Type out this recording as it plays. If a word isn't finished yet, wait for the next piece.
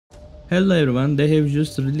Hello everyone, they have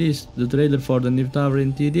just released the trailer for the new tower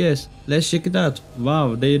in TDS. Let's check it out.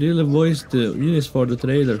 Wow, they really voiced the units for the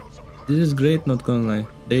trailer. This is great, not gonna lie.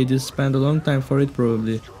 They just spent a long time for it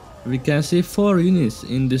probably. We can see 4 units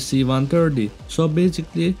in the C-130, so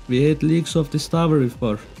basically we had leaks of this tower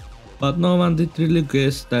before. But no one did really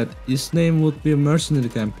guess that its name would be Mercenary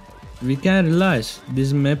Camp. We can realize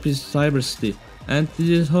this map is Cyber City, and this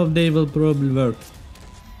is how they will probably work.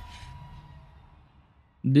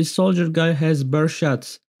 This soldier guy has burst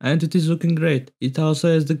shots, and it is looking great. It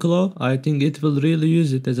also has the claw, I think it will really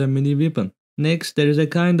use it as a mini weapon. Next there is a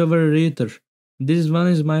kind of a reader. This one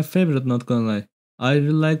is my favorite, not gonna lie. I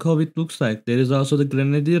really like how it looks like. There is also the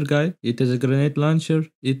grenadier guy, it has a grenade launcher,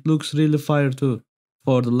 it looks really fire too.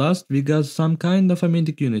 For the last we got some kind of a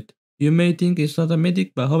medic unit. You may think it's not a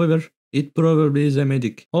medic, but however, it probably is a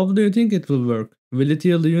medic. How do you think it will work? Will it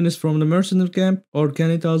heal the units from the mercenary camp, or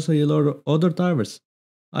can it also heal other towers?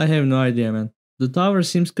 I have no idea, man. The tower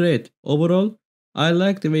seems great. Overall, I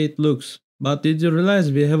like the way it looks. But did you realize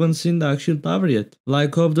we haven't seen the actual tower yet?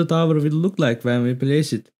 Like how the tower will look like when we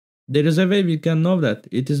place it. There is a way we can know that.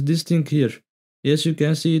 It is this thing here. Yes, you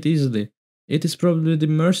can see it easily. It is probably the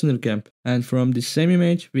mercenary camp. And from this same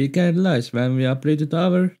image, we can realize when we upgrade the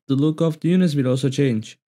tower, the look of the units will also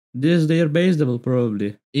change. This is their base level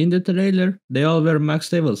probably. In the trailer, they all were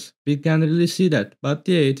max levels. We can really see that. But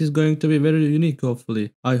yeah, it is going to be very unique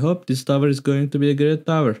hopefully. I hope this tower is going to be a great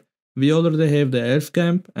tower. We already have the elf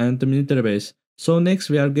camp and the military base. So next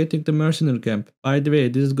we are getting the mercenary camp. By the way,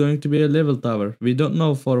 this is going to be a level tower. We don't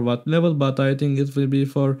know for what level, but I think it will be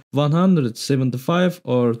for 175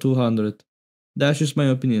 or 200. That's just my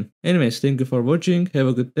opinion. Anyways, thank you for watching, have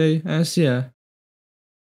a good day and see ya.